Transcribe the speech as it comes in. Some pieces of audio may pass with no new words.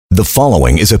The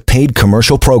following is a paid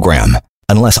commercial program.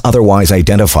 Unless otherwise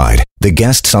identified, the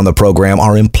guests on the program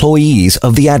are employees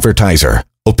of the advertiser.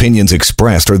 Opinions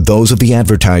expressed are those of the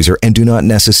advertiser and do not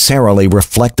necessarily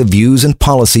reflect the views and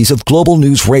policies of Global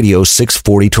News Radio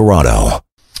 640 Toronto.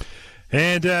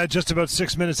 And just about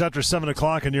 6 minutes after 7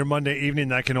 o'clock on your Monday evening,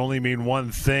 that can only mean one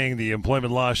thing. The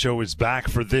Employment Law Show is back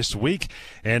for this week,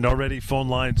 and already phone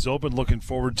lines open. Looking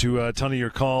forward to a ton of your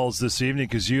calls this evening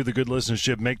because you, the good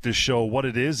listenership, make this show what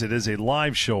it is. It is a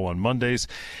live show on Mondays,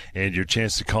 and your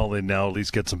chance to call in now, at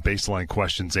least get some baseline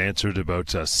questions answered about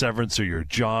severance or your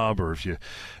job, or if you're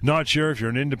not sure if you're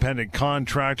an independent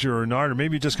contractor or not, or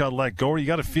maybe you just got let go, or you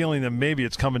got a feeling that maybe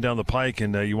it's coming down the pike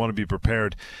and you want to be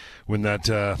prepared when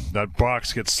that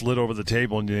box gets slid over the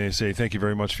table and you say, thank you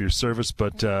very much for your service,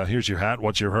 but here's your hat.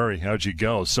 What's your hurry? How'd you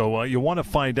go? So you want to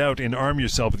find out and arm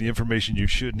yourself with the information you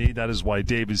should need. That is why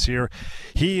Dave is here.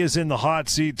 He is in the hot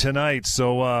seat tonight,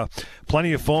 so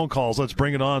plenty of phone calls. Let's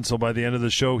bring it on. So by the end of the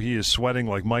show, he is sweating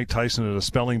like Mike Tyson at a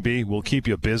spelling bee. We'll keep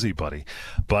you busy, buddy.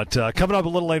 But coming up a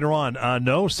little later on,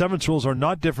 no, severance rules are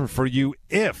not different for you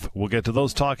if. We'll get to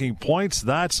those talking points,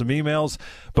 that, some emails,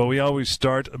 but we always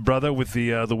start, brother, with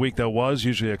the week that was,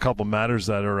 usually a couple matters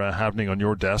that are happening on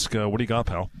your desk. What do you got,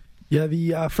 pal? Yeah,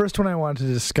 the first one I wanted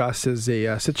to discuss is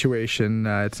a situation.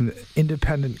 It's an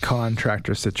independent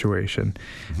contractor situation,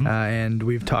 and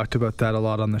we've talked about that a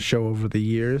lot on the show over the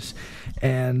years.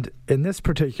 And in this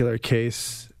particular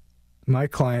case, my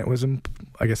client was,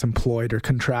 employed or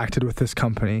contracted with this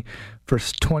company for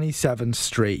 27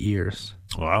 straight years.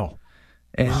 Wow.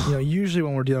 And, usually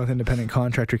when we're dealing with independent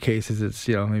contractor cases, it's,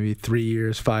 maybe 3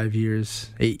 years, 5 years,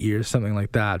 8 years, something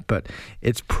like that. But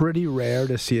it's pretty rare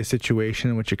to see a situation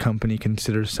in which a company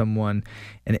considers someone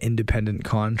an independent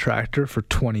contractor for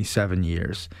 27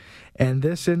 years. And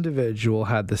this individual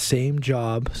had the same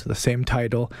job, so the same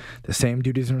title, the same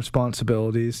duties and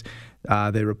responsibilities.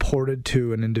 They reported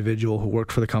to an individual who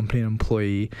worked for the company, an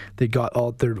employee. They got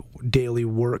all their daily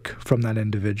work from that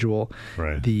individual.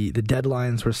 Right. The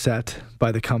deadlines were set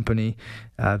by the company.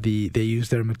 They used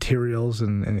their materials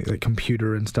and the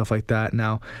computer and stuff like that.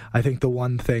 Now, I think the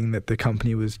one thing that the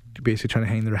company was basically trying to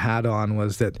hang their hat on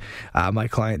was that my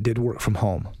client did work from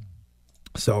home.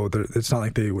 So it's not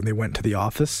like they went to the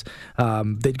office.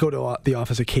 They'd go to the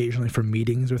office occasionally for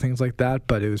meetings or things like that,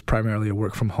 but it was primarily a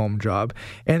work-from-home job.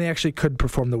 And they actually could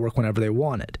perform the work whenever they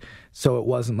wanted. So it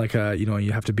wasn't like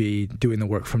you have to be doing the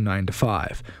work from 9 to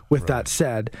 5. With that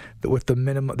said, with the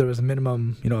minimum, there was a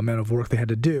minimum amount of work they had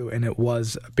to do, and it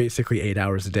was basically 8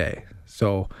 hours a day.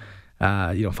 So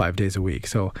 5 days a week.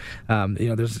 So,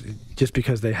 there's just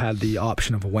because they had the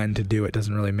option of when to do it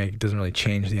doesn't really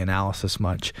change the analysis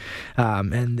much.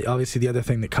 And obviously the other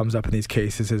thing that comes up in these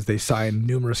cases is they sign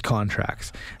numerous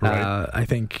contracts. Right. I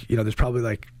think, there's probably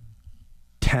like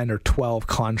 10 or 12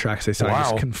 contracts they signed,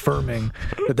 just confirming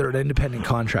that they're an independent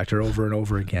contractor over and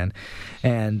over again.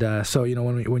 And so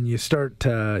when you start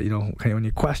when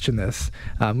you question this,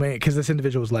 because this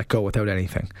individual was let go without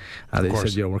anything, they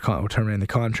said we're terminating the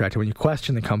contract. And when you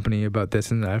question the company about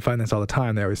this, and I find this all the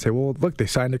time, they always say, well, look, they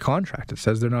signed a contract. It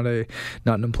says they're not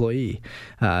an employee.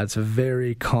 It's a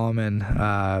very common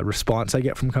response I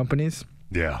get from companies.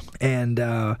 Yeah. And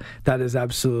that is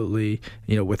absolutely,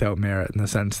 without merit, in the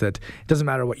sense that it doesn't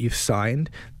matter what you've signed,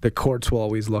 the courts will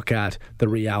always look at the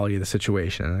reality of the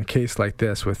situation. In a case like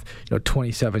this with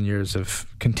 27 years of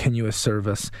continuous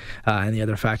service and the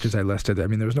other factors I listed, there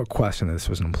was no question that this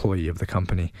was an employee of the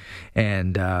company.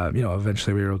 And,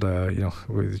 eventually we were able to,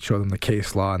 we show them the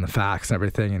case law and the facts and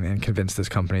everything and convince this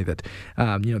company that,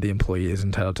 the employee is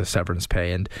entitled to severance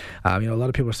pay. And, a lot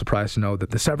of people are surprised to know that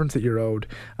the severance that you're owed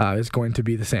is going to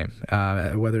be the same.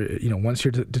 Whether, once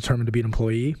you're determined to be an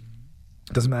employee,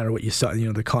 it doesn't matter what you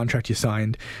signed, the contract you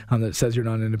signed that says you're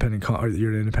not an independent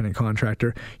you're an independent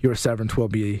contractor, your severance will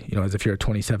be, as if you're a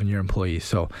 27-year employee.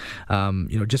 So,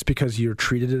 just because you're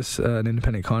treated as an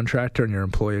independent contractor and your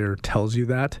employer tells you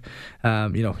that,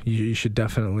 you should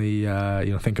definitely,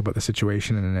 think about the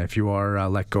situation. And if you are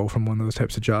let go from one of those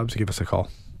types of jobs, give us a call.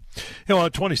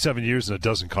 27 years and a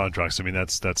dozen contracts.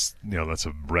 That's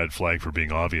a red flag for being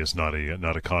obvious, not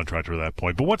a contractor at that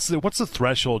point. But what's the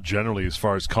threshold generally as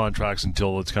far as contracts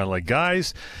until it's kind of like,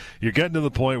 guys, you're getting to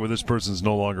the point where this person's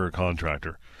no longer a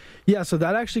contractor? Yeah, so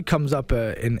that actually comes up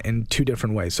in two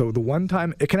different ways. So the one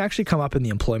time, it can actually come up in the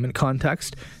employment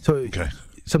context. So okay.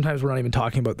 Sometimes we're not even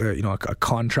talking about a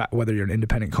contract, whether you're an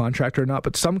independent contractor or not,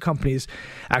 but some companies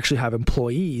actually have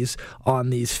employees on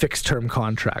these fixed term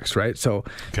contracts, right? So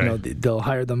they'll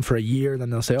hire them for a year, then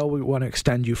they'll say, oh, we want to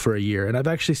extend you for a year. And I've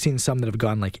actually seen some that have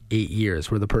gone like 8 years,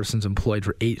 where the person's employed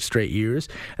for 8 straight years,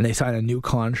 and they sign a new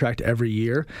contract every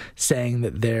year saying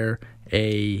that they're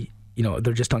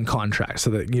they're just on contract, so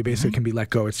that you basically can be let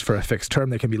go. It's for a fixed term.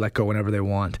 They can be let go whenever they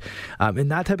want. In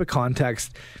that type of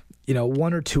context,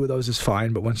 one or two of those is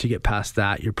fine, but once you get past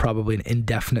that, you're probably an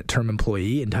indefinite term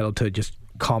employee entitled to just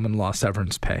common law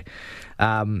severance pay.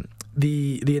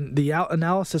 The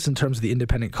analysis in terms of the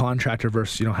independent contractor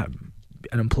versus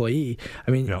an employee,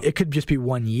 it could just be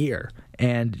 1 year.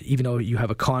 And even though you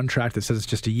have a contract that says it's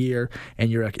just a year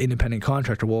and you're an independent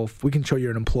contractor, well, if we can show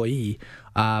you're an employee,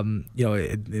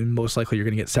 most likely you're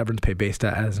going to get severance pay based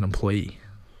as an employee.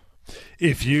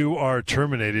 If you are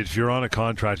terminated, if you're on a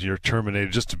contract and you're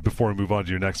terminated, just before we move on to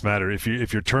your next matter, if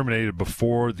you're terminated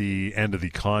before the end of the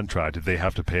contract, do they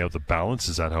have to pay out the balance?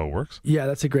 Is that how it works? Yeah,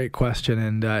 that's a great question,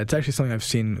 and it's actually something I've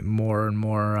seen more and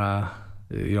more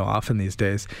often these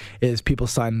days, is people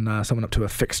sign someone up to a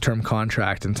fixed term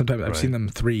contract, and sometimes I've seen them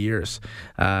 3 years.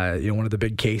 One of the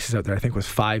big cases out there I think was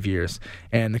 5 years,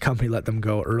 and the company let them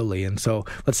go early. And so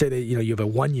let's say that you have a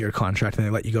 1 year contract and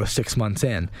they let you go 6 months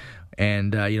in,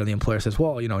 and the employer says,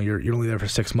 well, you're only there for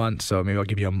 6 months, so maybe I'll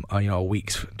give you a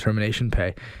week's termination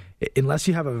pay. Unless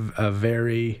you have a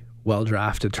very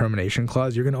well-drafted termination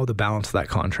clause, you're going to owe the balance of that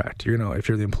contract. If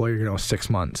you're the employer, you're going to owe 6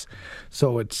 months.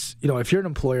 So it's, if you're an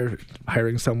employer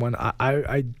hiring someone,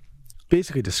 I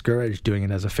basically discourage doing it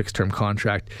as a fixed-term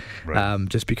contract,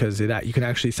 just because you can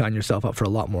actually sign yourself up for a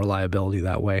lot more liability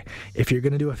that way. If you're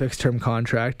going to do a fixed-term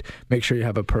contract, make sure you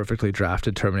have a perfectly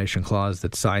drafted termination clause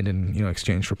that's signed in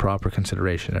exchange for proper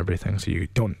consideration and everything, so you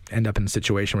don't end up in a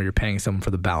situation where you're paying someone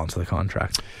for the balance of the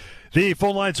contract. The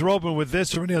phone lines are open with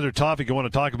this or any other topic you want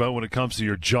to talk about when it comes to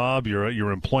your job,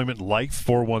 your employment life.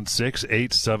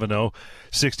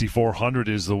 416-870-6400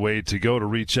 is the way to go to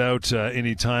reach out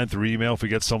anytime through email. If we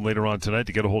get some later on tonight,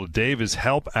 to get a hold of Dave is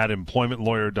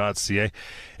help@employmentlawyer.ca.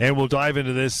 And we'll dive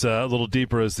into this a little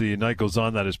deeper as the night goes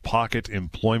on. That is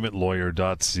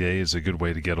pocketemploymentlawyer.ca is a good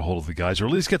way to get a hold of the guys, or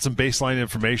at least get some baseline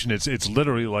information. It's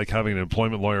literally like having an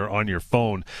employment lawyer on your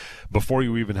phone before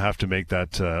you even have to make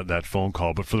that phone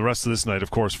call. But for the rest of this night, of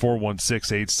course,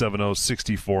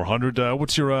 416-870-6400.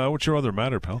 What's your other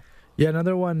matter, pal? Yeah,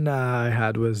 another one I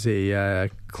had was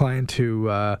a client who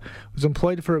was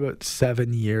employed for about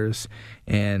 7 years,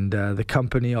 and the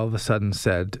company all of a sudden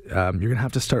said, you're going to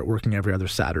have to start working every other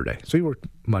Saturday. So he worked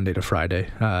Monday to Friday,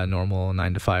 normal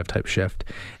 9 to 5 type shift,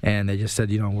 and they just said,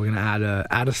 we're going to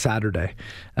add a Saturday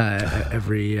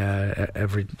every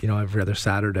other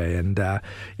Saturday. And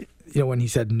when he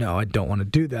said, no, I don't want to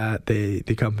do that, the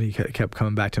company kept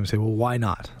coming back to him and saying, well, why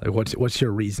not? Like, what's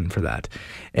your reason for that?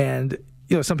 And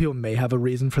some people may have a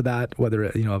reason for that, whether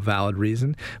a valid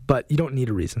reason, but you don't need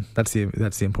a reason. That's the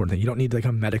important thing. You don't need like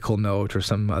a medical note or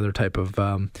some other type of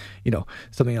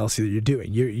something else that you're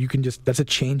doing. You can just, that's a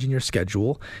change in your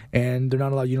schedule, and they're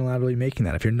not allowed unilaterally making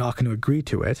that. If you're not going to agree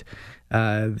to it,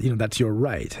 that's your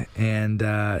right. And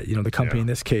the company in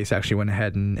this case actually went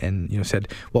ahead and said,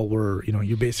 well,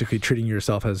 you're basically treating you as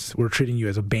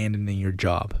abandoning your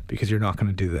job because you're not going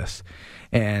to do this.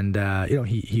 And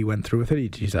he went through with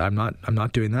it. He said, I'm not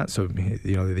doing that. So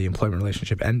the employment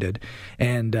relationship ended,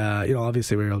 and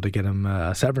obviously we were able to get him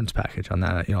a severance package on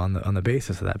that, on the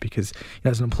basis of that, because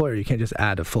as an employer you can't just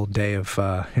add a full day of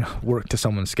work to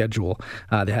someone's schedule.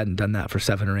 They hadn't done that for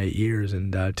 7 or 8 years,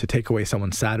 and to take away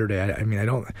someone's Saturday, I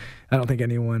don't think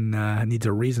anyone needs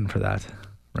a reason for that.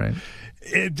 Right.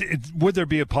 Would there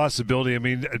be a possibility?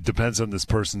 It depends on this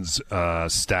person's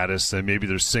status, and maybe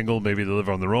they're single, maybe they live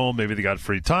on their own, maybe they got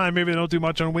free time, maybe they don't do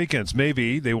much on weekends.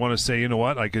 Maybe they want to say, you know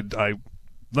what,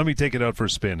 let me take it out for a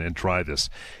spin and try this.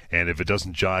 And if it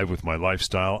doesn't jive with my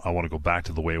lifestyle, I want to go back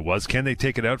to the way it was. Can they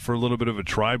take it out for a little bit of a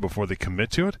try before they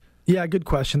commit to it? Yeah, good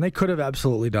question. They could have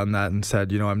absolutely done that and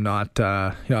said, I'm not,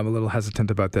 I'm a little hesitant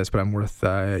about this, but I'm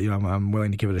I'm willing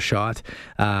to give it a shot.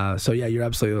 So yeah, you're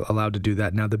absolutely allowed to do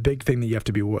that. Now, the big thing that you have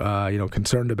to be,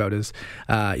 concerned about is,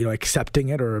 accepting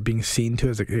it or being seen to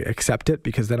as accept it,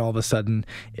 because then all of a sudden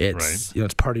it's,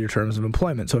 it's part of your terms of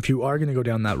employment. So if you are going to go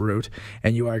down that route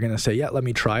and you are going to say, yeah, let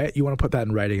me try it, you want to put that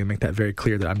in writing and make that very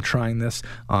clear that I'm trying this,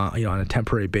 on a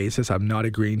temporary basis. I'm not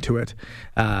agreeing to it,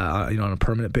 on a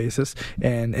permanent basis,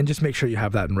 and just make sure you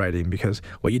have that in writing, because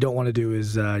what you don't want to do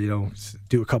is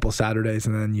do a couple Saturdays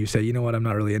and then you say, you know what, I'm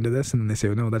not really into this, and then they say,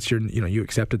 oh, no, that's your, you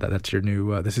accepted that, that's your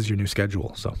new this is your new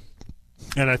schedule. So,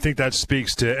 and I think that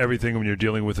speaks to everything when you're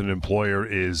dealing with an employer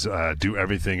is do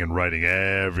everything in writing,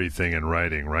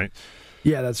 right?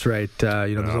 Yeah, that's right.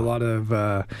 There's a lot of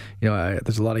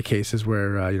there's a lot of cases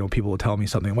where people will tell me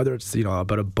something, whether it's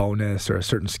about a bonus or a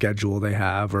certain schedule they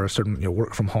have or a certain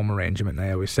work from home arrangement, and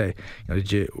I always say,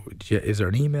 is there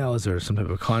an email? Is there some type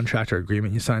of contract or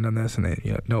agreement you signed on this? And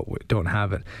they no, we don't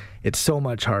have it. It's so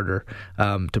much harder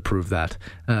to prove that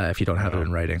if you don't have it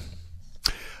in writing.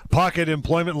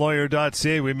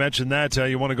 PocketEmploymentLawyer.ca. We mentioned that.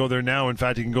 You want to go there now. In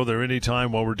fact, you can go there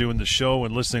anytime while we're doing the show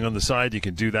and listening on the side. You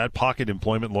can do that.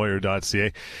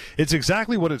 PocketEmploymentLawyer.ca. It's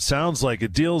exactly what it sounds like.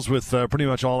 It deals with pretty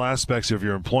much all aspects of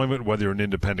your employment, whether you're an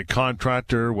independent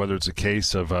contractor, whether it's a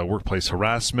case of workplace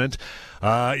harassment.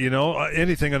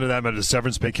 Anything under that matter. The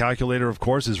severance pay calculator, of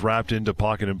course, is wrapped into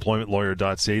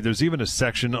PocketEmploymentLawyer.ca. There's even a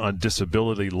section on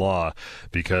disability law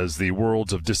because the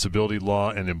worlds of disability law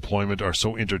and employment are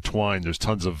so intertwined. There's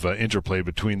tons of interplay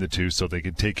between the two, so they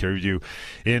can take care of you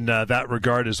in that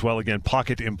regard as well. Again,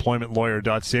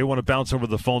 PocketEmploymentLawyer.ca. I want to bounce over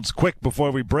the phones quick before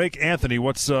we break. Anthony,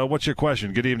 what's your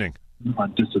question? Good evening.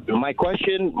 My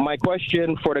question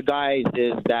for the guys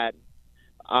is that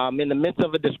I'm in the midst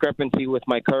of a discrepancy with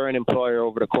my current employer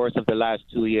over the course of the last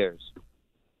 2 years.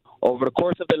 Over the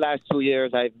course of the last 2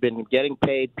 years, I've been getting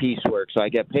paid piecework, so I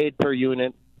get paid per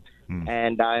unit,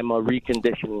 and I'm a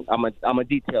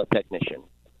detail technician.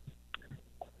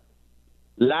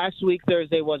 Last week,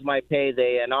 Thursday, was my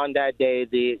payday, and on that day,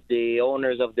 the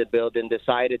owners of the building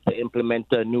decided to implement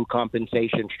a new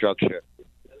compensation structure.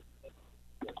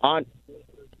 On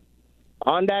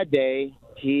that day,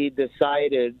 he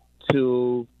decided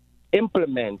to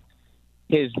implement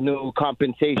his new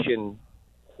compensation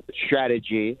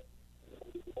strategy,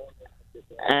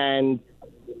 and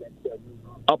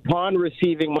upon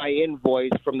receiving my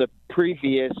invoice from the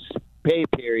previous pay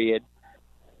period,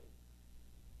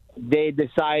 they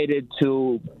decided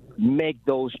to make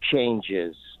those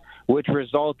changes, which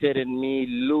resulted in me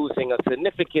losing a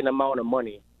significant amount of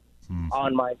money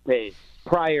on my pay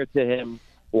prior to him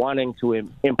wanting to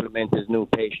implement his new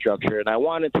pay structure. And I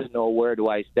wanted to know, where do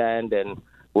I stand and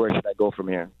where should I go from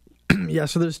here? Yeah,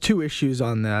 so there's two issues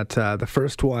on that. The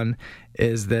first one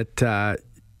is that,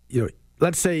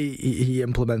 let's say he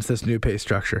implements this new pay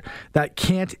structure. That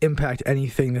can't impact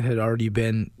anything that had already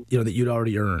been, that you'd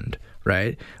already earned,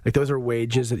 right? Like, those are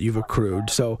wages that you've accrued.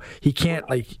 So he can't,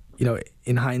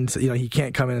 in hindsight, he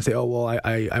can't come in and say, "Oh, well,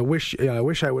 I wish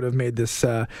I would have made this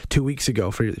 2 weeks ago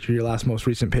for your last most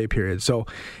recent pay period." So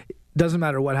doesn't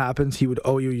matter what happens, he would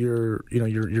owe you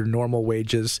your normal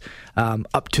wages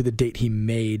up to the date he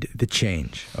made the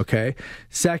change. Okay.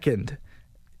 Second,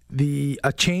 a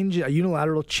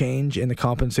unilateral change in the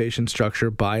compensation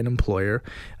structure by an employer,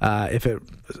 if it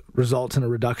results in a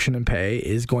reduction in pay,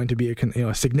 is going to be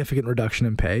a significant reduction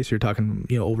in pay. So you're talking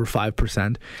over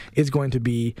 5%, is going to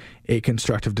be a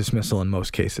constructive dismissal in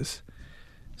most cases.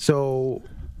 So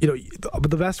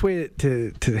but the best way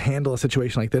to handle a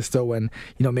situation like this, though, when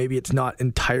maybe it's not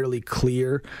entirely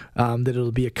clear that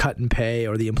it'll be a cut in pay,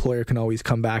 or the employer can always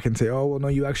come back and say, "Oh, well, no,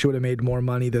 you actually would have made more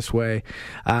money this way."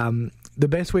 The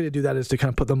best way to do that is to kind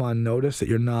of put them on notice that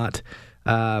you're not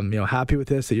happy with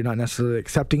this, that you're not necessarily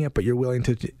accepting it, but you're willing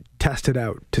to test it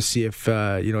out to see if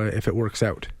it works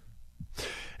out.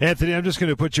 Anthony, I'm just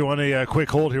going to put you on a quick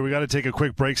hold here. We got to take a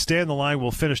quick break. Stay on the line. We'll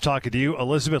finish talking to you.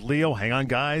 Elizabeth, Leo, hang on,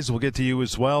 guys. We'll get to you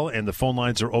as well, and the phone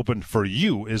lines are open for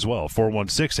you as well.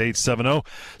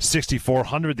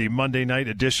 416-870-6400. The Monday night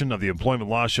edition of the Employment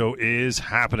Law Show is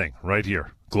happening right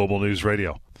here, Global News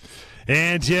Radio.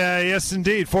 And yes,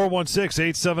 indeed,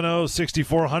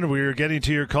 416-870-6400. We are getting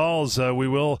to your calls. We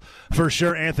will, for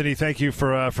sure. Anthony, thank you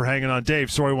for hanging on.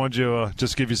 Dave, sorry, I wanted to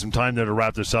just give you some time there to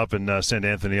wrap this up and send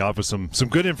Anthony off with some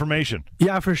good information.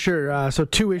 Yeah, for sure. So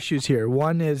two issues here.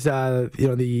 One is,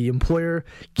 the employer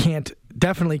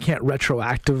definitely can't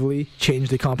retroactively change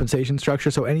the compensation structure.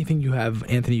 So anything you have,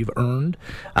 Anthony, you've earned,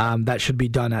 that should be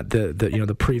done at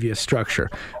the previous structure.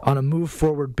 On a move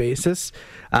forward basis,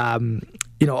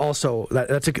 also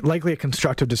that's likely a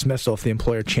constructive dismissal if the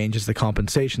employer changes the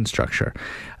compensation structure.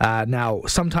 Now,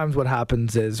 sometimes what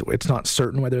happens is it's not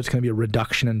certain whether it's going to be a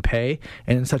reduction in pay,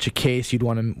 and in such a case, you'd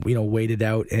want to wait it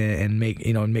out and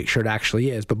make sure it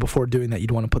actually is. But before doing that, you'd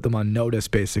want to put them on notice,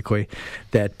 basically,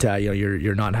 that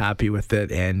you're not happy with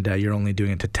it, and you're only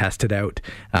doing it to test it out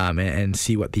and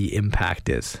see what the impact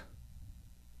is.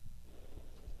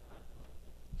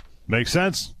 Makes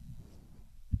sense.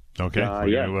 Okay.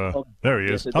 There he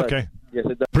is. Yes, okay. Yes,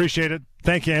 it does. Appreciate it.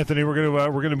 Thank you, Anthony. We're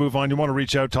gonna move on. You want to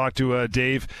reach out, talk to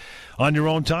Dave on your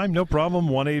own time? No problem.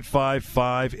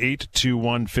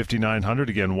 1-855-821-5900.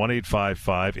 Again,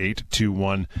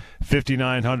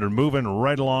 1-855-821-5900. Moving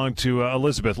right along to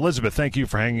Elizabeth. Elizabeth, thank you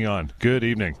for hanging on. Good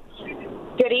evening.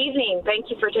 Good evening. Thank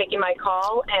you for taking my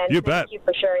call, and thank you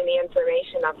for sharing the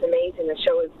information. That's amazing. The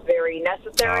show is very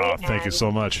necessary. Thank you so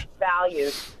much.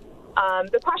 Valued.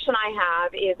 The question I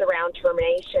have is around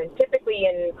termination. Typically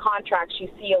in contracts, you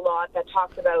see a lot that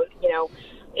talks about,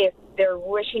 if their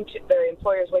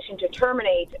employer is wishing to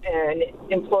terminate an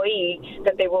employee,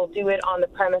 that they will do it on the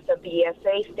premise of the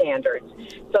ESA standards,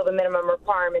 so the minimum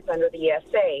requirements under the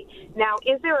ESA. Now,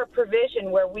 is there a provision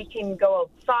where we can go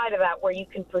outside of that, where you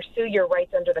can pursue your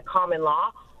rights under the common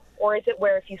law, or is it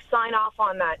where if you sign off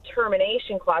on that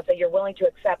termination clause that you're willing to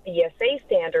accept the ESA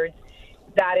standards,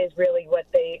 that is really what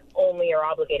they only are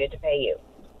obligated to pay you?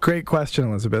 Great question,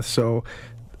 Elizabeth. So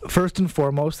first and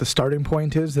foremost, the starting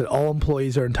point is that all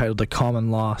employees are entitled to common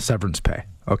law severance pay,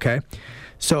 okay?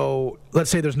 So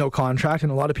let's say there's no contract,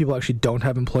 and a lot of people actually don't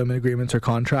have employment agreements or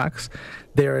contracts.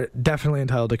 They're definitely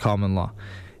entitled to common law.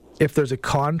 If there's a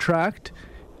contract,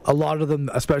 a lot of them,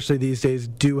 especially these days,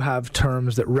 do have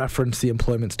terms that reference the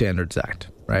Employment Standards Act,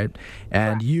 right?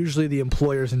 And usually the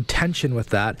employer's intention with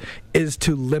that is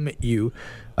to limit you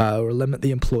or limit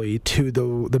the employee to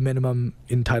the minimum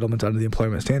entitlements under the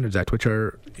Employment Standards Act, which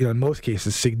are, in most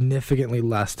cases, significantly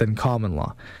less than common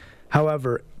law.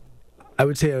 However, I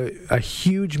would say a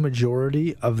huge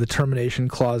majority of the termination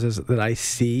clauses that I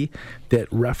see that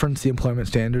reference the Employment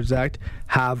Standards Act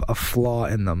have a flaw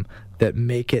in them that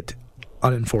make it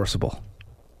unenforceable.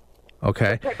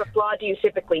 Okay. What type of flaw do you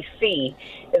typically see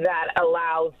that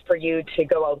allows for you to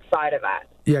go outside of that?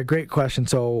 Yeah, great question.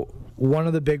 So one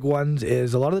of the big ones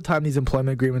is a lot of the time these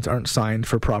employment agreements aren't signed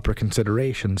for proper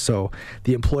consideration. So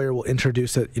the employer will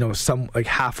introduce it, some like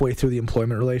halfway through the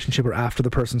employment relationship or after the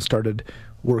person started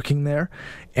working there.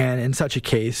 And in such a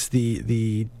case,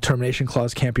 the termination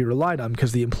clause can't be relied on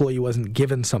because the employee wasn't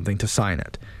given something to sign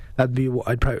it. That'd be,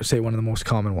 I'd probably say, one of the most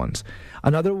common ones.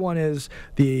 Another one is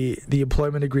the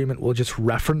employment agreement will just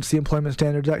reference the Employment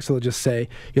Standards Act. So they'll just say,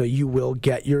 you will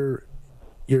get your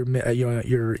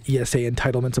ESA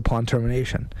entitlements upon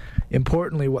termination.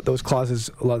 Importantly, what those clauses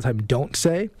a lot of the time don't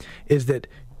say is that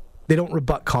they don't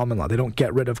rebut common law. They don't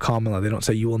get rid of common law. They don't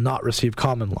say you will not receive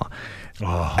common law.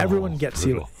 Everyone gets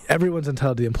everyone's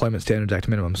entitled to the Employment Standards Act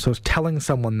minimum. So telling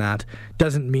someone that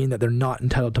doesn't mean that they're not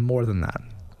entitled to more than that.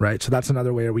 Right, so that's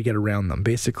another way we get around them.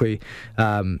 Basically,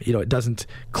 it doesn't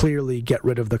clearly get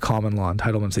rid of the common law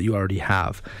entitlements that you already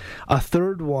have. A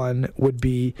third one would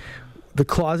be the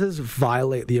clauses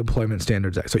violate the Employment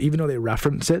Standards Act. So even though they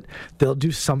reference it, they'll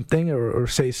do something or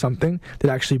say something that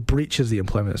actually breaches the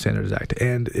Employment Standards Act.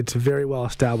 And it's very well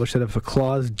established that if a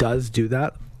clause does do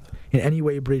that, in any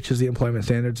way breaches the Employment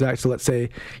Standards Act. So let's say,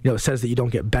 it says that you don't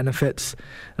get benefits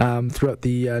throughout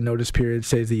the notice period,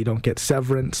 says that you don't get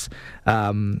severance,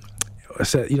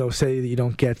 say that you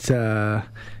don't get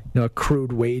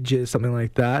accrued wages, something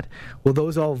like that. Well,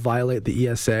 those all violate the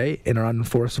ESA and are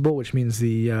unenforceable, which means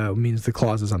the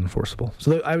clause is unenforceable.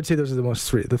 So I would say those are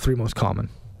the three most common.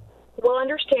 Well,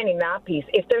 understanding that piece,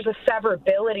 if there's a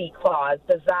severability clause,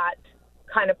 does that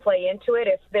kind of play into it?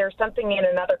 If there's something in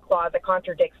another clause that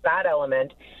contradicts that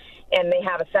element and they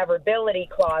have a severability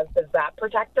clause, does that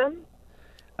protect them?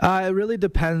 It really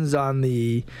depends on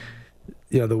the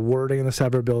wording in the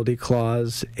severability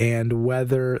clause and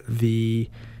whether the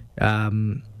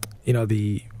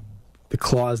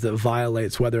clause that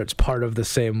violates, whether it's part of the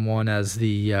same one as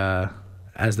the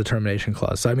termination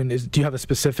clause. So I mean, do you have a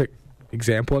specific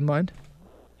example in mind?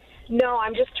 No,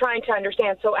 I'm just trying to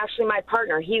understand. So actually my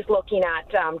partner, he's looking at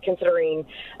considering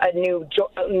a new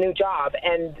job,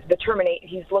 and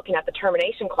he's looking at the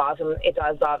termination clause, and it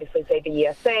does obviously say the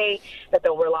ESA, that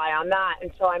they'll rely on that.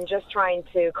 And so I'm just trying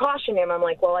to caution him. I'm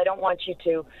like, well, I don't want you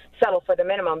to settle for the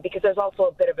minimum because there's also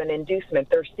a bit of an inducement.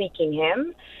 They're seeking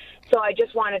him. So I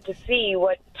just wanted to see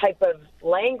what type of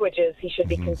languages he should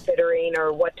be considering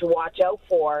or what to watch out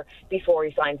for before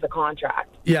he signs the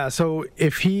contract. Yeah, so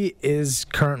if he is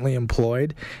currently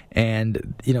employed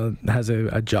and, has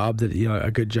a job that,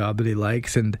 a good job that he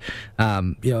likes and,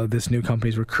 this new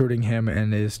company's recruiting him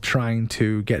and is trying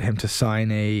to get him to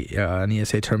sign an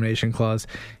ESA termination clause,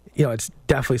 it's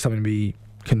definitely something to be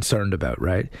concerned about,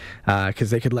 right?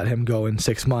 Because they could let him go in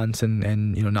 6 months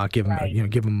and not give him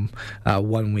give him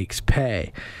 1 week's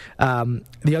pay.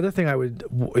 The other thing I would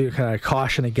kind of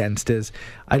caution against is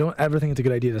I don't ever think it's a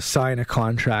good idea to sign a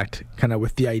contract kind of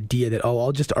with the idea that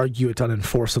I'll just argue it's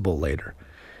unenforceable later.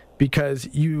 Because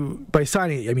by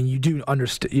signing it, you do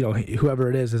understand,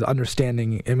 whoever it is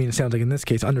understanding, it sounds like in this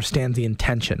case, understands the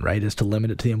intention, right, is to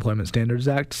limit it to the Employment Standards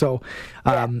Act. So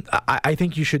I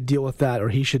think you should deal with that, or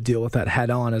he should deal with that head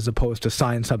on, as opposed to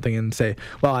sign something and say,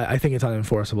 well, I think it's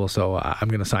unenforceable, so I'm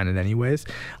going to sign it anyways.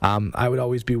 I would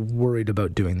always be worried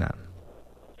about doing that.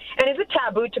 And is it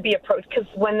taboo to be approached? Because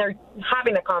when they're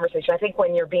having a conversation, I think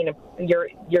when you're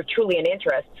truly in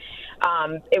interest,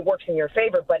 it works in your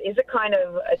favor. But is it kind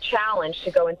of a challenge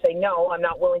to go and say, no, I'm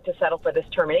not willing to settle for this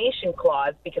termination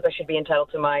clause because I should be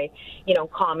entitled to my,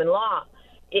 common law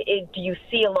do you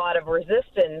see a lot of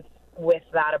resistance with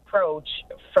that approach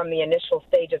from the initial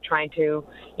stage of trying to,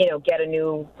 get a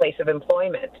new place of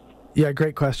employment? Yeah,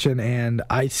 great question. And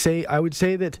I would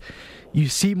say that you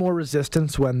see more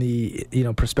resistance when the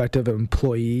prospective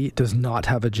employee does not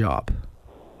have a job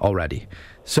already.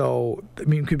 So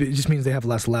it just means they have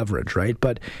less leverage, right?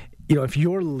 But if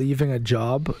you're leaving a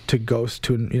job to go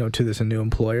to this new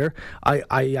employer,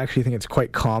 I actually think it's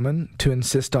quite common to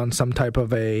insist on some type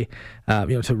of to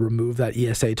remove that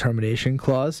ESA termination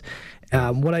clause.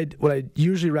 What I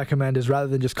usually recommend is, rather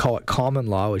than just call it common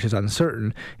law, which is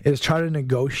uncertain, is try to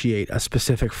negotiate a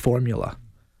specific formula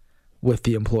with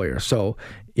the employer. So,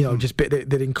 just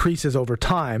that increases over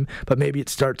time, but maybe it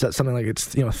starts at something like it's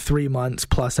 3 months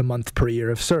plus a month per year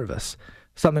of service.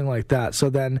 Something like that. So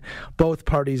then both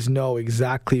parties know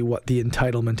exactly what the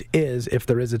entitlement is if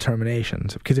there is a termination.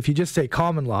 Because if you just say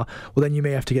common law, well, then you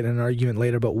may have to get in an argument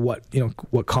later about what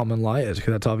common law is,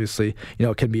 because that's obviously,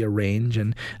 it can be a range,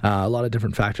 and a lot of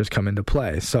different factors come into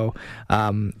play. So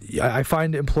I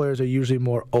find employers are usually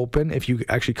more open if you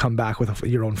actually come back with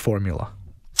your own formula.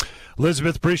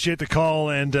 Elizabeth, appreciate the call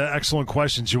and excellent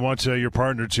questions. You want your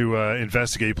partner to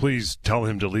investigate, please tell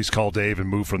him to at least call Dave and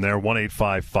move from there.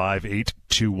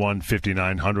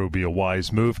 1-855-821-5900 would be a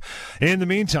wise move. In the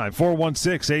meantime,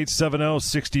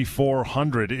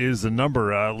 416-870-6400 is the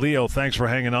number. Leo, thanks for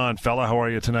hanging on. Fella, how are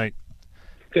you tonight?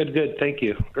 Good. Thank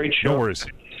you. Great show. No worries.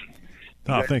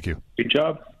 Oh, thank you. Good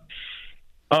job.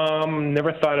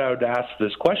 Never thought I would ask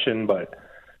this question, but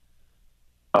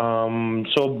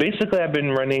so basically I've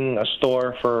been running a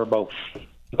store for about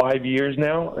 5 years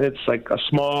now. It's like a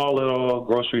small little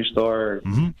grocery store.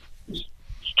 Mm-hmm. It's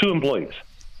 2 employees.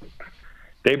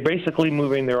 They're basically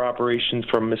moving their operations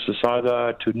from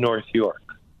Mississauga to North York.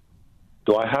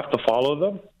 Do I have to follow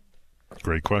them?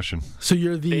 Great question. So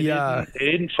you're the... They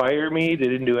didn't fire me. They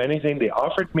didn't do anything. They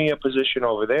offered me a position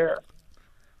over there.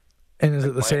 And is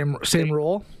it the same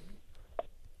role?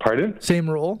 Pardon? Same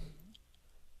role?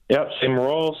 Yep, same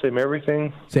role, same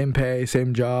everything. Same pay,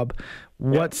 same job.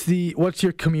 What's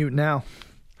your commute now?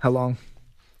 How long?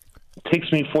 It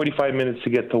takes me 45 minutes to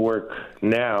get to work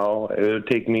now. It would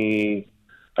take me,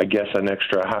 I guess, an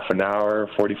extra half an hour,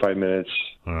 45 minutes.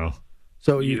 Wow.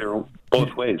 So either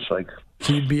both ways, like.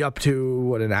 So you'd be up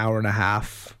to an hour and a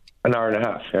half? An hour and a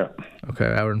half, yeah. Okay,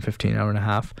 hour and 15, hour and a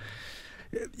half.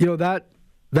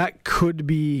 That could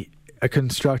be a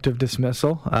constructive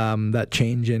dismissal, that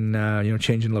change in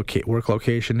work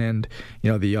location, and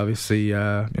the obviously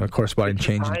corresponding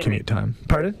change in commute time.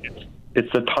 Pardon?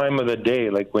 It's the time of the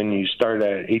day, like when you start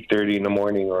at 8:30 in the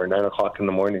morning or 9 o'clock in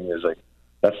the morning is like,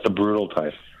 that's the brutal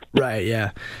time. Right,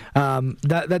 yeah.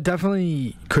 That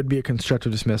definitely could be a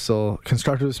constructive dismissal.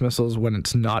 Constructive dismissals, when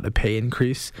it's not a pay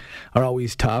increase, are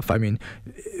always tough. I mean,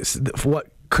 what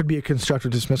could be a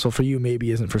constructive dismissal for you maybe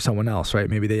isn't for someone else, right?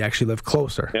 Maybe they actually live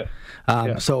closer. Yeah.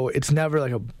 So it's never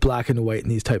like a black and white in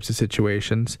these types of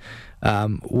situations.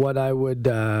 What I would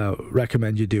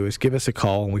recommend you do is give us a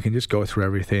call, and we can just go through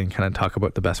everything and kind of talk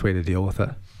about the best way to deal with it.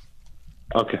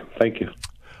 Okay, thank you.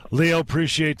 Leo,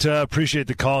 appreciate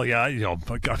the call. Yeah,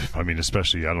 I mean,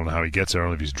 especially, I don't know how he gets there. I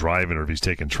don't know if he's driving or if he's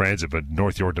taking transit, but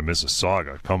North York to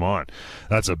Mississauga, come on.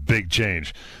 That's a big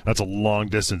change. That's a long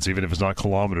distance, even if it's not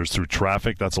kilometers through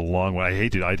traffic. That's a long way.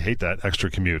 I'd hate that extra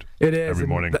commute. It is. Every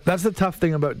morning. That's the tough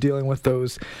thing about dealing with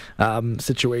those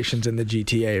situations in the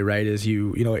GTA, right, is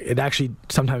it actually,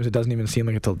 sometimes it doesn't even seem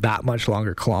like it's that much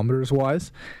longer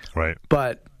kilometers-wise. Right.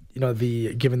 But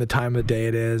given the time of day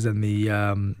it is, and the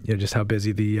just how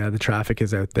busy the traffic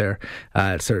is out there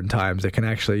at certain times, it can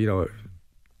actually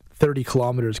 30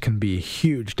 kilometers can be a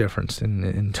huge difference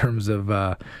in terms of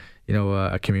a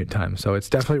commute time. So it's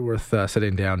definitely worth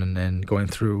sitting down and going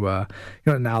through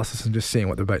analysis and just seeing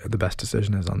what the best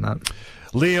decision is on that.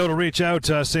 Leo, to reach out,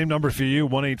 same number for you,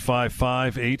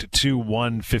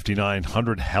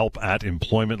 1-855-821-5900,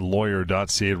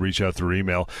 help@employmentlawyer.ca. Reach out through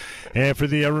email. And for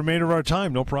the remainder of our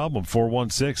time, no problem,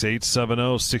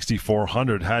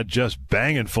 416-870-6400. Had just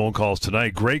banging phone calls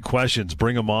tonight. Great questions.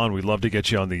 Bring them on. We'd love to get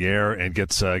you on the air and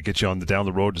get you on down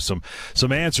the road to some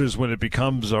answers when it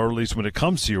becomes, or at least when it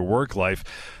comes to your work life.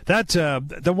 That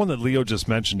one that Leo just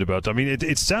mentioned about, I mean,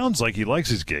 it sounds like he likes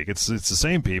his gig. It's the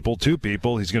same people, 2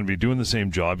 people. He's going to be doing the same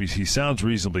job. He sounds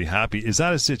reasonably happy. Is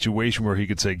that a situation where he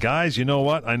could say, guys, you know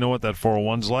what? I know what that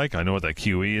 401's like. I know what that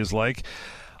QE is like.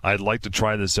 I'd like to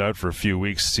try this out for a few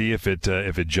weeks, see if it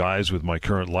jives with my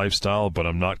current lifestyle, but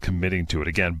I'm not committing to it.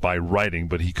 Again, by writing,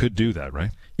 but he could do that,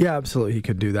 right? Yeah, absolutely. He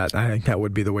could do that. I think that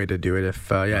would be the way to do it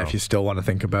if you still want to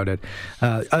think about it.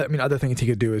 I mean, other things he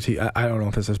could do is I don't know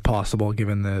if this is possible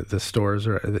given the stores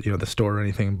or the store or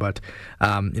anything, but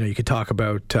you could talk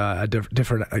about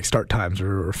different like start times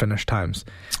or finish times.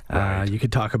 Right. You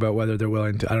could talk about whether they're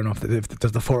willing to. I don't know if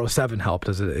does the 407 help?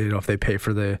 Does it if they pay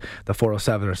for the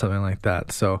 407 or something like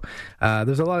that? So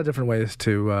there's a lot of different ways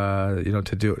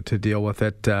to deal with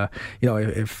it.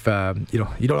 If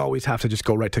you don't always have to just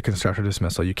go right to constructive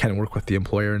dismissal. You can work with the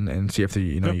employer and see if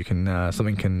you can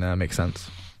something can make sense.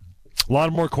 A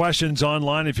lot more questions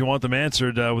online if you want them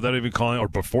answered without even calling or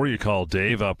before you call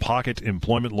Dave.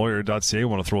 Pocketemploymentlawyer.ca. I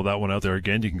want to throw that one out there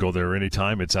again. You can go there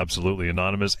anytime. It's absolutely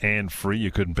anonymous and free.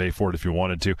 You couldn't pay for it if you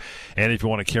wanted to. And if you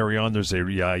want to carry on, there's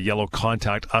a yellow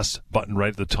Contact Us button right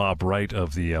at the top right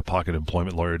of the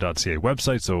pocketemploymentlawyer.ca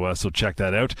website. So check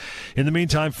that out. In the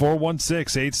meantime,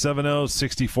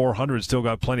 416-870-6400. Still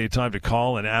got plenty of time to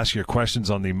call and ask your questions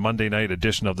on the Monday night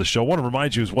edition of the show. I want to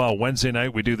remind you as well, Wednesday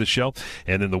night we do the show,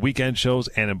 and then the weekend shows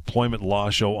and employment law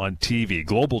show on TV,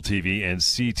 Global TV and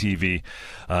CTV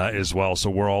as well. So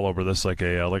we're all over this like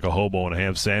a hobo and a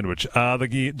ham sandwich.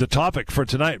 The topic for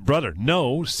tonight, brother,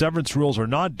 no, severance rules are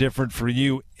not different for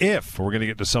you if, we're going to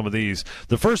get to some of these.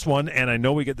 The first one, and I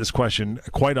know we get this question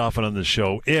quite often on the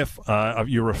show, if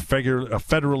you're a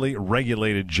federally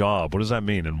regulated job, what does that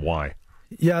mean and why?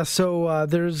 Yeah, so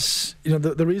there's,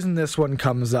 the reason this one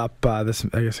comes up, this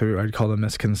I guess I'd call a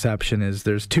misconception, is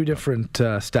there's two different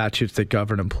statutes that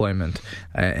govern employment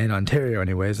in Ontario,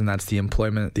 anyways, and that's the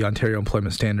Ontario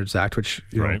Employment Standards Act, which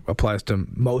applies to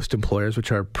most employers,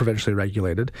 which are provincially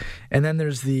regulated, and then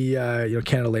there's the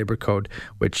Canada Labour Code,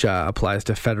 which applies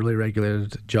to federally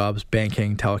regulated jobs,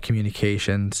 banking,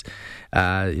 telecommunications.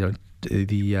 The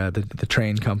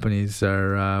train companies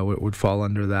would fall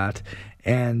under that,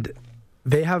 and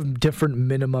they have different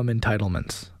minimum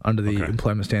entitlements under the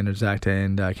Employment Standards Act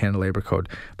and Canada Labour Code,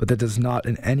 but that does not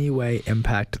in any way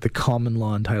impact the common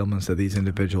law entitlements that these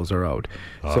individuals are owed.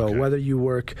 Okay. So whether you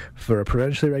work for a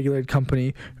provincially regulated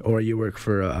company or you work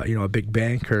for a big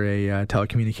bank or a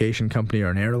telecommunication company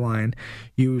or an airline,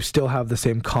 you still have the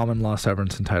same common law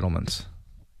severance entitlements.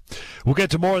 We'll get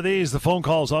to more of these. The phone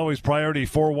call is always priority,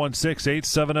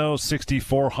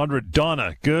 416-870-6400.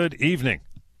 Donna, good evening.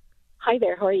 Hi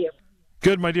there, how are you?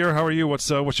 Good, my dear. How are you?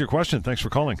 What's your question? Thanks for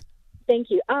calling.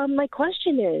 Thank you. My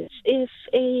question is, if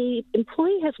a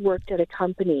employee has worked at a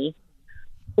company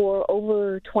for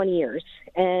over 20 years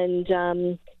and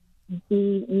the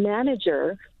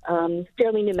manager,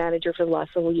 fairly new manager for the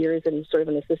last several years and sort of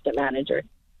an assistant manager,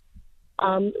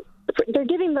 they're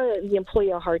giving the employee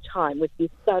a hard time with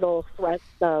these subtle threats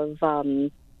of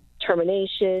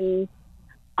termination,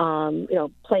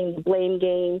 playing the blame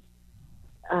game,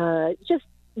 just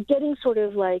getting sort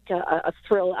of like a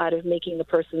thrill out of making the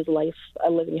person's life a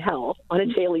living hell on a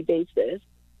daily basis.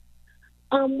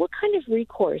 What kind of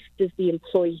recourse does the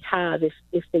employee have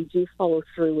if they do follow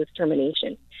through with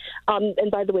termination?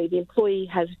 And by the way, the employee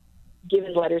has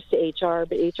given letters to HR,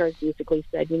 but HR has basically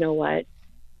said, you know what,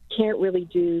 can't really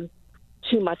do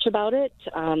too much about it.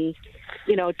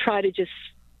 Try to just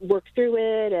work through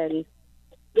it and,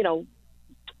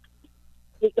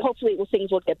 hopefully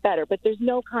things will get better. But there's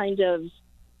no kind of,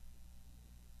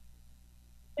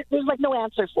 there's like no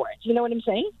answer for it. You know what I'm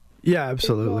saying? Yeah,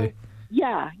 absolutely.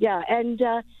 Yeah. And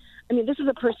this is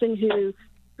a person who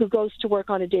goes to work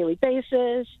on a daily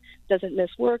basis, doesn't miss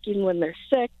work even when they're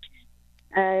sick,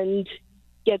 and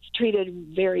gets treated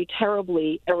very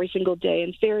terribly every single day,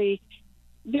 and very,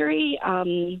 very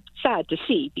sad to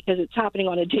see because it's happening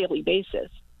on a daily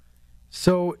basis.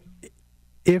 So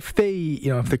if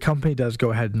if the company does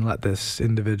go ahead and let this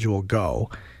individual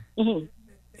go, mm-hmm.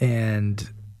 and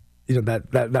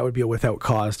that would be a without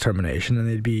cause termination, and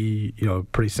they'd be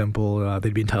pretty simple.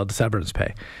 They'd be entitled to severance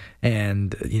pay,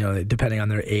 and depending on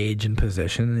their age and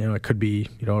position, it could be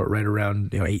right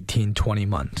around 18, 20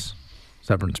 months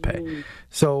severance pay. Mm.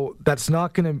 So that's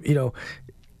not going to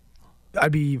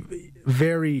I'd be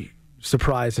very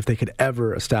surprised if they could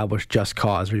ever establish just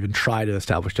cause or even try to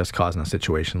establish just cause in a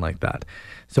situation like that.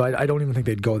 So I don't even think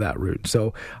they'd go that route.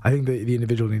 So I think the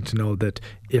individual needs to know that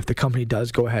if the company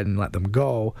does go ahead and let them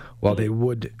go, well, they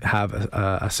would have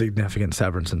a significant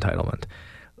severance entitlement.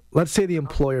 Let's say the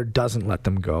employer doesn't let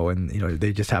them go and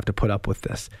they just have to put up with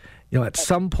this. at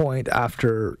some point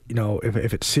after,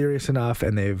 if it's serious enough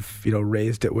and they've,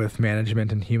 raised it with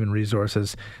management and human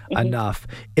resources enough,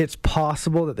 it's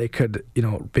possible that they could,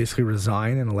 basically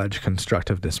resign and allege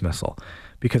constructive dismissal.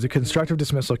 Because a constructive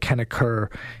dismissal can occur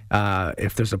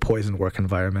if there's a poisoned work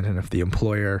environment and if the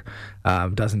employer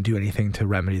doesn't do anything to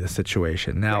remedy the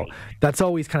situation. Now, that's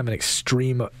always kind of an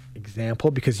extreme example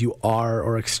because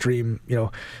or extreme,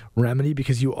 remedy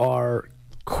because you are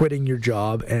quitting your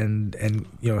job and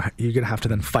you're going to have to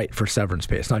then fight for severance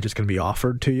pay. It's not just going to be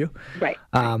offered to you. Right.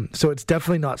 So it's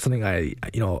definitely not something I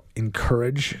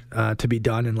encourage to be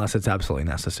done unless it's absolutely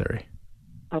necessary.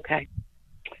 Okay,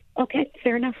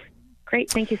 fair enough. Great.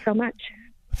 Thank you so much.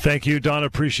 Thank you, Don.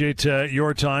 Appreciate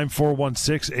your time.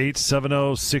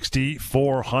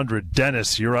 416-870-6400.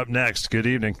 Dennis, you're up next. Good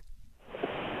evening.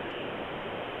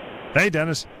 Hey,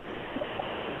 Dennis.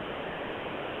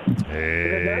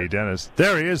 Hey, Dennis.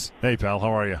 There he is. Hey, pal.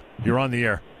 How are you? You're on the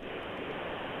air.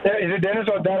 Is it Dennis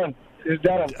or Darren? It's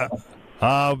Darren.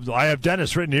 I have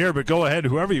Dennis written here, but go ahead.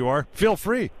 Whoever you are, feel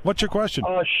free. What's your question?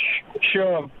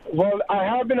 Sure. Well, I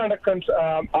have been on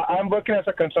I'm working as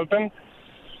a consultant.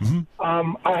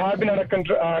 Mm-hmm. I have been on a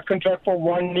contract for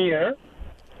 1 year,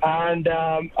 and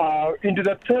into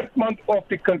the third month of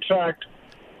the contract,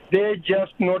 they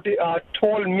just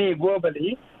told me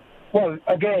verbally. Well,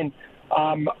 again,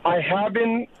 I have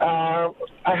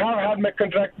had my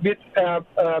contract with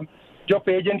job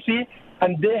agency,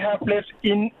 and they have placed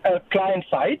in a client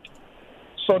site.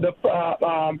 So the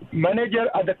manager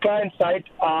at the client site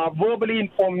verbally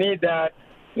informed me that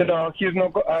he's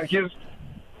going to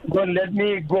let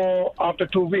me go after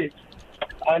 2 weeks,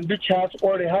 and which has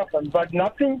already happened. But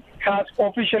nothing has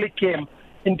officially came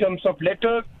in terms of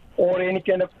letters or any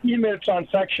kind of email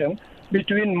transaction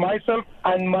between myself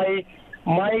and my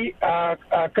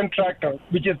contractor,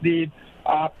 which is the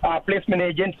placement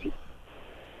agency.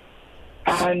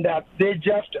 And they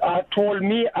just told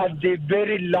me at the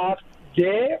very last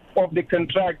day of the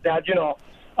contract that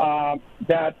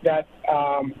that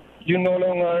you're no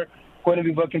longer going to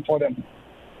be working for them.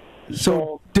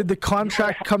 So did the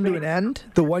contract come to an end?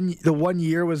 The 1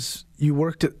 year was you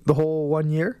worked it the whole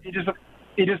 1 year? It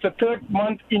is the third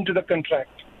month into the contract.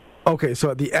 Okay,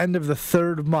 so at the end of the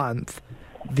third month,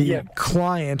 the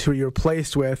client who you're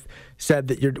placed with said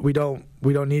that we don't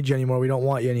need you anymore. We don't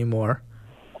want you anymore.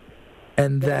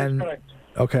 And then, correct.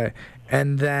 Okay,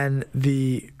 and then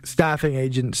the staffing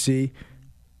agency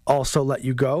also let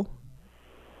you go?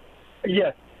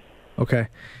 Yes. Okay.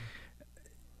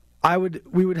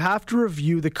 We would have to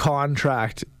review the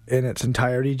contract in its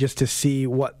entirety just to see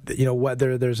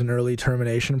whether there's an early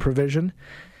termination provision.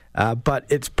 But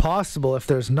it's possible if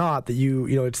there's not that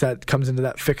it's that comes into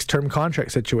that fixed term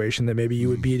contract situation that maybe you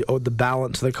would be owed the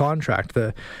balance of the contract,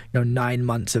 the 9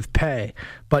 months of pay.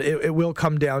 But it will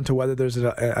come down to whether there's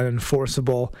an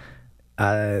enforceable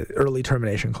early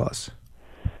termination clause.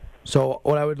 So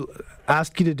what I would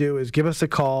ask you to do is give us a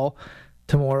call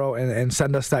tomorrow and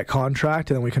send us that contract,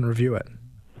 and then we can review it.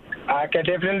 I can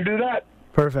definitely do that.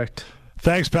 Perfect.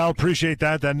 Thanks, pal. Appreciate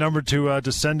that. That number to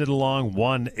send it along,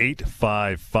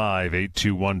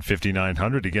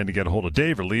 1-855-821-5900. Again, to get a hold of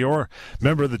Dave or Leor,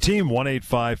 member of the team,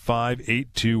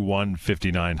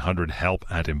 1-855-821-5900,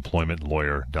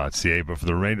 help@employmentlawyer.ca. But for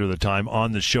the remainder of the time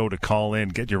on the show, to call in,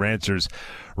 get your answers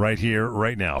right here,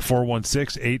 right now.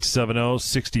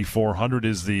 416-870-6400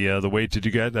 is the way to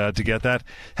get that.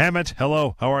 Hammett,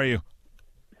 hello. How are you?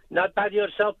 Not bad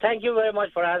yourself. Thank you very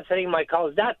much for answering my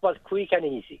calls. That was quick and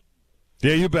easy.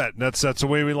 Yeah, you bet. That's the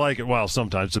way we like it. Well,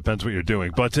 sometimes depends what you're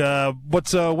doing. But what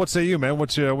say you, man?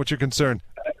 What's your concern?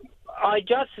 I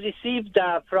just received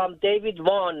from David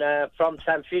Vaughan from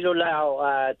San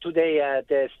Filolao today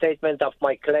the statement of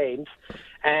my claims,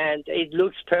 and it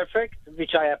looks perfect,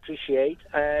 which I appreciate.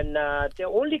 And the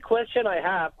only question I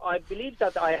have, I believe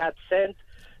that I had sent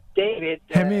David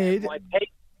my pay.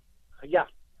 Yeah.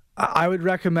 I would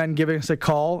recommend giving us a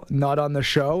call, not on the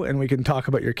show, and we can talk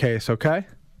about your case, okay?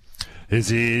 Is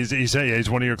he saying he's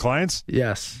one of your clients?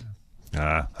 Yes.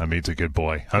 Hamid's a good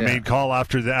boy. Hamid, call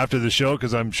after the show,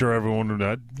 because I'm sure everyone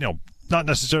not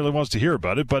necessarily wants to hear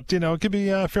about it, but it could be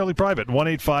fairly private.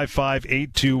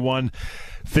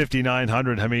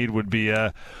 1-855-821-5900. Hamid would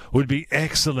be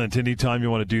excellent. Anytime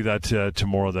you want to do that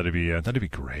tomorrow, that'd be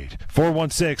great.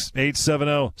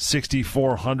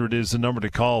 416-870-6400 is the number to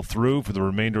call through for the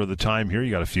remainder of the time here.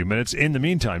 You got a few minutes. In the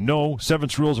meantime, no,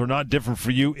 severance rules are not different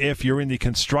for you if you're in the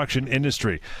construction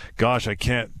industry. Gosh, I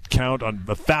can't count on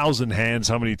 1,000 hands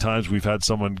how many times we've had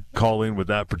someone call in with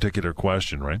that particular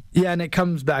question, right? Yeah, and it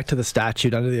comes back to the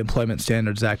statute under the Employment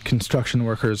Standards Act. Construction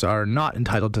workers are not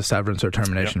entitled to severance or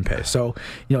termination pay. So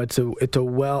it's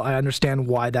I understand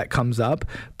why that comes up,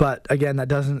 but again, that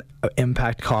doesn't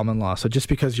impact common law. So just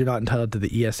because you're not entitled to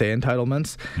the ESA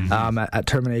entitlements at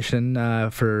termination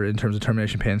in terms of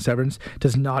termination pay and severance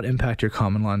does not impact your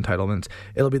common law entitlements.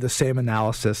 It'll be the same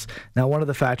analysis. Now, one of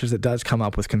the factors that does come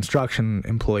up with construction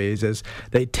employees is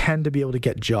they tend to be able to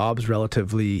get jobs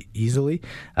relatively easily,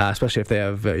 especially if they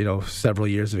have several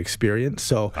years of experience.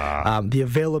 So the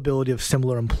availability of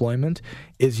similar employment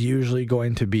is usually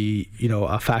going to be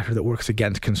a factor that works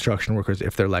against construction workers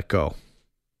if they're let go.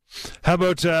 How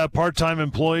about part-time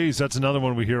employees? That's another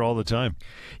one we hear all the time.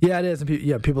 Yeah, it is.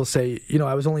 And people say,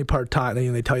 I was only part-time.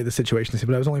 They tell you the situation. They say,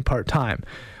 but I was only part-time.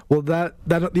 Well,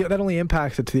 that only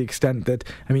impacts it to the extent that,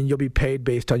 you'll be paid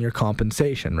based on your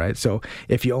compensation, right? So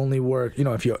if you only work,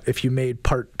 if you made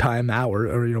part-time hour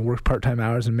or, worked part-time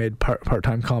hours and made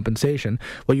part-time compensation,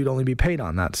 well, you'd only be paid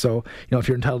on that. So, if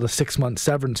you're entitled to 6 months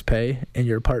severance pay and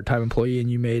you're a part-time employee and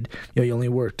you made, you only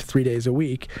worked 3 days a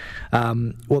week,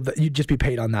 you'd just be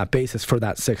paid on that basis for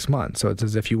that 6 months. So it's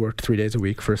as if you worked 3 days a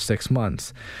week for 6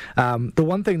 months. The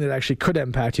one thing that actually could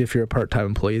impact you if you're a part-time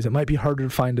employee is it might be harder to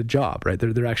find a job, right?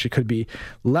 There actually could be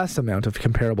less amount of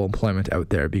comparable employment out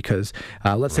there because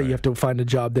let's say you have to find a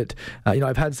job that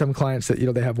I've had some clients that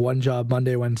they have one job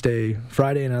Monday, Wednesday,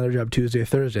 Friday, and another job Tuesday,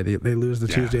 Thursday. They lose the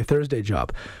Tuesday, Thursday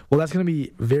job. Well, that's going to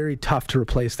be very tough to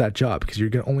replace that job because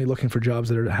you're only looking for jobs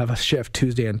that have a shift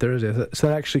Tuesday and Thursday. So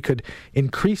that actually could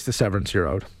increase the severance you're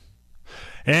owed.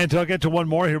 And I'll get to one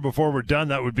more here before we're done.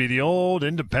 That would be the old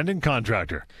independent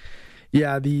contractor.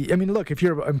 Yeah, look, if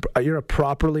you're a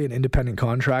properly an independent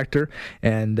contractor,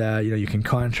 and you can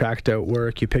contract out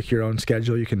work, you pick your own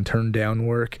schedule, you can turn down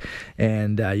work,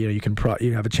 and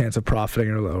you have a chance of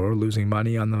profiting or losing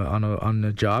money on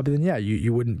the job. Then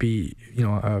you wouldn't be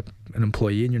an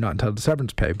employee and you're not entitled to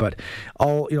severance pay. But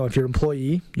if you're an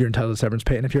employee, you're entitled to severance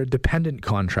pay, and if you're a dependent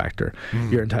contractor,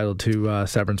 you're entitled to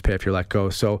severance pay if you're let go.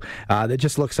 So it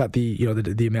just looks at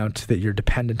the amount that you're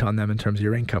dependent on them in terms of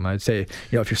your income. I'd say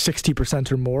if you're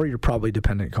 60% or more, you're probably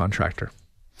dependent contractor.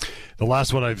 The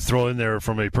last one I'd throw in there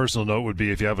from a personal note would be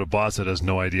if you have a boss that has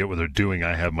no idea what they're doing.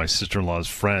 I have my sister-in-law's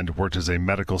friend, worked as a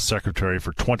medical secretary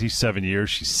for 27 years.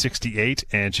 She's 68,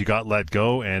 and she got let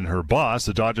go, and her boss,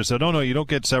 the doctor, said, "Oh, no, you don't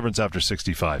get severance after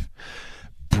 65.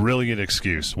 Brilliant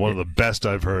excuse. One of the best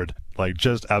I've heard.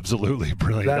 Just absolutely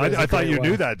brilliant. I thought you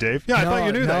knew that, Dave. Yeah, I thought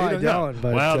you knew that. I don't.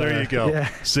 But, well, there you go. Yeah.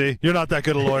 See, you're not that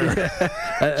good a lawyer.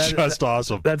 Just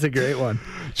awesome. That's a great one.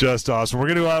 Just awesome.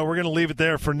 We're gonna leave it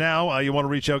there for now. You want to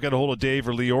reach out, get a hold of Dave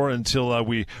or Lior until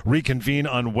we reconvene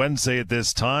on Wednesday at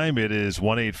this time. It is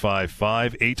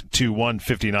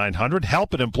 1-855-821-5900.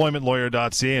 Help at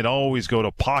employmentlawyer.ca, and always go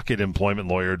to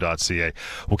pocketemploymentlawyer.ca.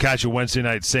 We'll catch you Wednesday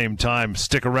night, same time.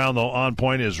 Stick around though. On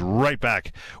Point is right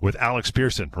back with Alex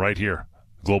Pearson right here.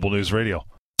 Global News Radio.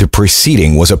 The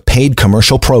preceding was a paid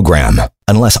commercial program.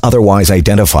 Unless otherwise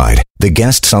identified, the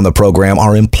guests on the program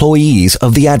are employees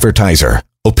of the advertiser.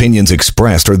 Opinions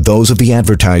expressed are those of the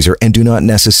advertiser and do not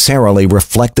necessarily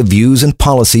reflect the views and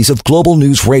policies of Global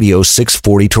News Radio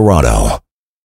 640 Toronto.